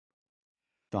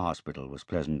The hospital was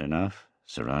pleasant enough,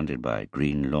 surrounded by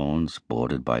green lawns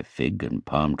bordered by fig and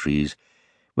palm trees,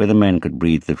 where the men could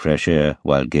breathe the fresh air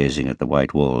while gazing at the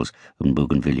white walls and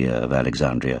bougainvillea of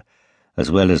Alexandria, as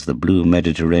well as the blue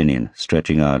Mediterranean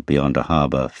stretching out beyond a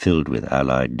harbour filled with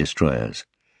Allied destroyers.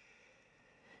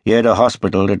 Yet a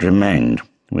hospital it remained,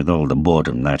 with all the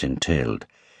boredom that entailed,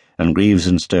 and Greaves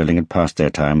and Sterling had passed their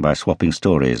time by swapping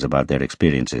stories about their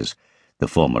experiences, the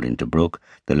former in Tobruk,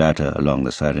 the latter along the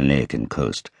Cyrenaican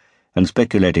coast, and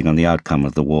speculating on the outcome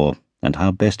of the war and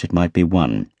how best it might be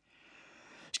won.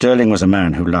 Sterling was a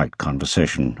man who liked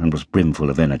conversation and was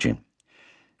brimful of energy.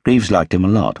 Greaves liked him a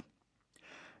lot.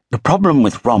 "The problem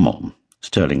with Rommel,"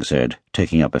 Sterling said,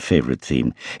 taking up a favourite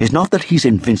theme, "is not that he's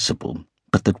invincible,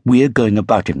 but that we're going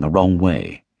about him the wrong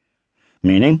way."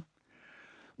 "Meaning?"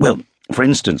 "Well, for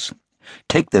instance,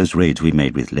 take those raids we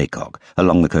made with Clarke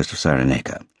along the coast of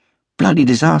Cyrenaica. Bloody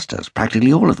disasters,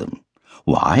 practically all of them.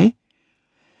 Why?"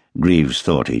 Greaves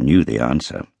thought he knew the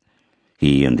answer.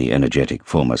 He and the energetic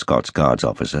former Scots Guards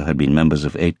officer had been members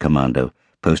of 8 Commando,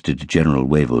 posted to General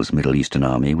Wavell's Middle Eastern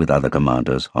Army with other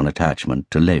commandos on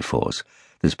attachment to Lay Force,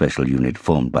 the special unit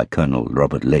formed by Colonel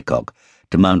Robert Laycock,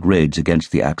 to mount raids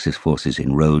against the Axis forces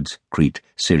in Rhodes, Crete,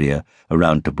 Syria,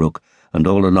 around Tobruk, and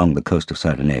all along the coast of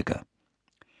Cyrenaica.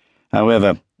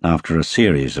 However, after a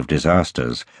series of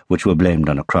disasters, which were blamed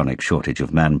on a chronic shortage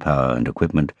of manpower and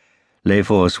equipment, Lay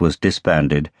Force was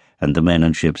disbanded and the men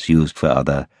and ships used for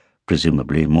other,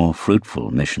 presumably more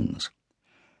fruitful missions.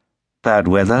 "Bad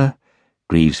weather?"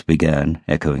 Greaves began,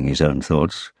 echoing his own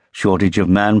thoughts. "Shortage of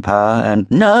manpower and—"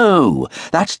 "No!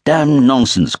 That's damn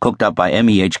nonsense cooked up by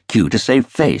MEHQ to save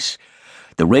face.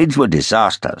 The raids were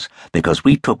disasters because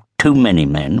we took too many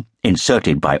men,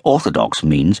 inserted by orthodox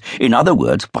means, in other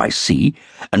words, by sea,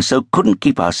 and so couldn't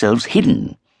keep ourselves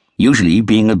hidden, usually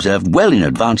being observed well in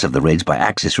advance of the raids by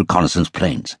Axis reconnaissance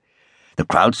planes. The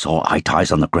crowd saw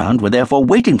eye-ties on the ground, were therefore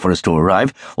waiting for us to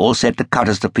arrive, all set to cut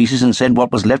us to pieces and send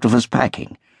what was left of us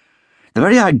packing. The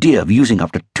very idea of using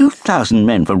up to 2,000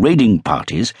 men for raiding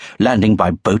parties landing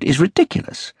by boat is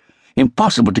ridiculous.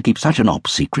 Impossible to keep such an op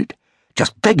secret.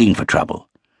 Just begging for trouble."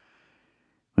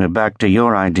 "We're back to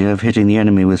your idea of hitting the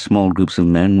enemy with small groups of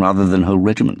men rather than whole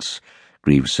regiments,"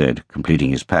 Greaves said,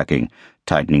 completing his packing,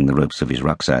 tightening the ropes of his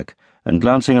rucksack, and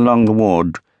glancing along the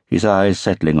ward, his eyes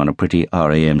settling on a pretty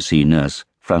RAMC nurse,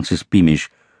 Frances Beamish,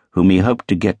 whom he hoped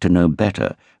to get to know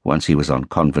better once he was on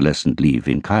convalescent leave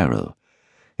in Cairo.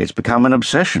 "It's become an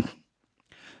obsession."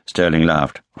 Sterling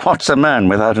laughed. "What's a man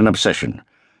without an obsession?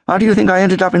 How do you think I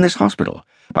ended up in this hospital?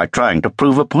 By trying to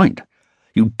prove a point.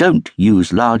 You don't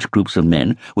use large groups of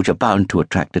men which are bound to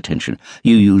attract attention.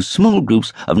 You use small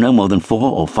groups of no more than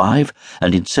 4 or 5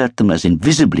 and insert them as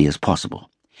invisibly as possible.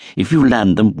 If you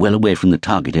land them well away from the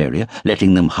target area,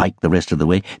 letting them hike the rest of the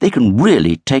way, they can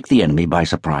really take the enemy by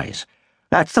surprise.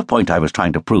 That's the point I was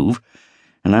trying to prove,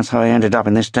 and that's how I ended up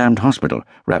in this damned hospital,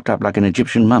 wrapped up like an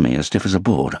Egyptian mummy, as stiff as a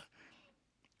board."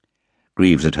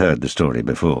 Greaves had heard the story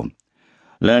before.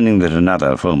 Learning that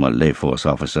another former Lay Force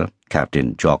officer,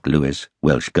 Captain Jock Lewis,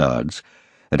 Welsh Guards,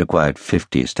 had acquired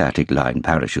 50 static line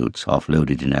parachutes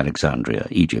offloaded in Alexandria,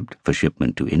 Egypt, for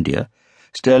shipment to India,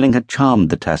 Sterling had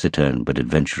charmed the taciturn but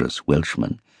adventurous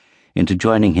Welshman into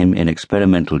joining him in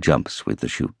experimental jumps with the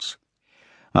chutes.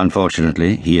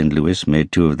 Unfortunately, he and Lewis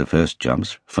made 2 of the first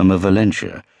jumps from a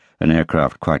Valentia, an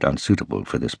aircraft quite unsuitable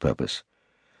for this purpose.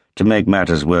 To make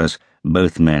matters worse,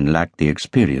 both men lacked the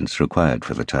experience required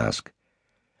for the task.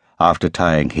 After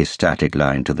tying his static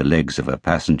line to the legs of a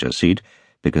passenger seat,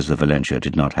 because the Valentia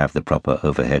did not have the proper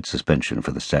overhead suspension for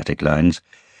the static lines,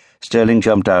 Sterling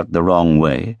jumped out the wrong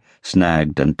way,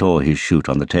 snagged and tore his chute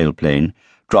on the tailplane,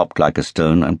 dropped like a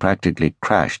stone and practically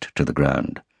crashed to the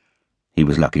ground. He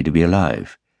was lucky to be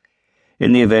alive.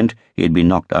 In the event, he had been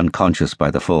knocked unconscious by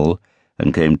the fall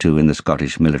and came to in the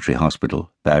Scottish military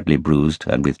hospital, badly bruised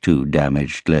and with 2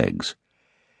 damaged legs.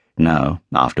 Now,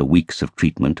 after weeks of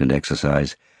treatment and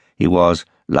exercise, he was,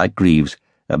 like Greaves,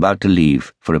 about to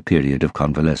leave for a period of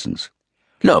convalescence.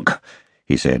 "Look,"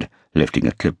 he said, lifting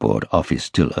a clipboard off his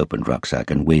still-opened rucksack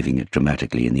and waving it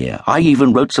dramatically in the air. "I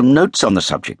even wrote some notes on the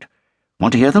subject.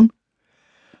 Want to hear them?"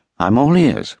 "I'm all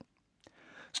ears."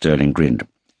 Sterling grinned.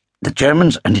 "The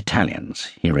Germans and Italians,"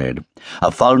 he read,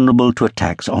 "are vulnerable to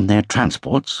attacks on their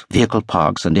transports, vehicle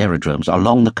parks and aerodromes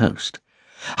along the coast.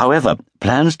 However,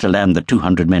 plans to land the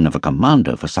 200 men of a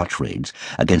commando for such raids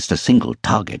against a single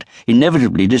target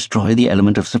inevitably destroy the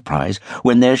element of surprise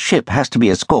when their ship has to be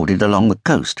escorted along the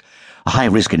coast, a high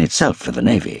risk in itself for the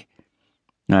Navy."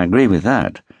 "I agree with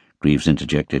that," Greaves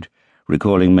interjected,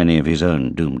 recalling many of his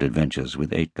own doomed adventures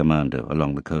with 8 Commando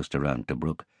along the coast around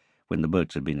Tobruk, when the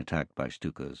boats had been attacked by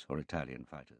Stukas or Italian fighters.